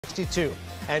62.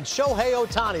 And Shohei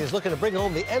Ohtani is looking to bring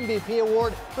home the MVP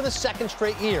award for the second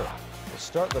straight year. To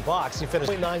start in the box, he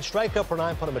finished 0.9 strikeout per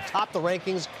nine, put him atop the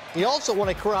rankings. He also won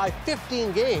a career-high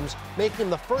 15 games, making him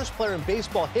the first player in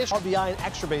baseball history RBI and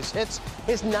extra base hits.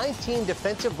 His 19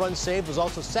 defensive runs saved was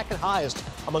also second highest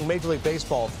among Major League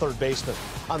Baseball third basemen.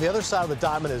 On the other side of the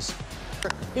diamond is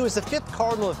he was the fifth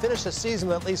Cardinal to finish the season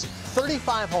with at least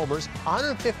 35 homers,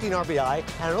 115 RBI,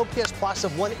 and an OPS plus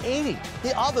of 180.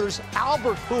 The others,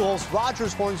 Albert Pujols,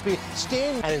 Rogers Hornsby,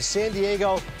 Stan, and in San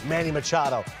Diego, Manny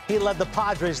Machado. He led the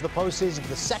Padres in the postseason for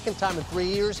the second time in 3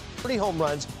 years, 30 home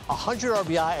runs, 100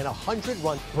 RBI, and 100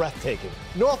 runs. Breathtaking.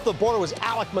 North of the border was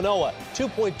Alek Manoah.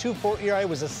 2.24 ERA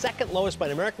was the second lowest by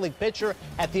an American League pitcher.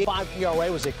 At the 5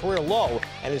 ERA was a career low,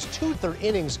 and his 2/3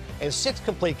 innings and 6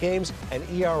 complete games, an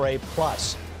ERA plus.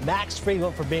 Max Fried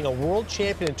went from being a world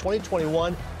champion in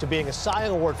 2021 to being a Cy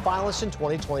Young Award finalist in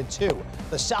 2022.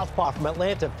 The southpaw from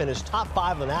Atlanta finished top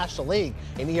 5 in the National League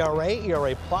in ERA,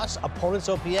 ERA plus, opponents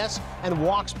OPS, and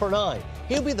walks per nine.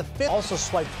 He'll be the fifth. Also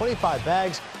swiped 25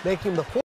 bags, making him the fourth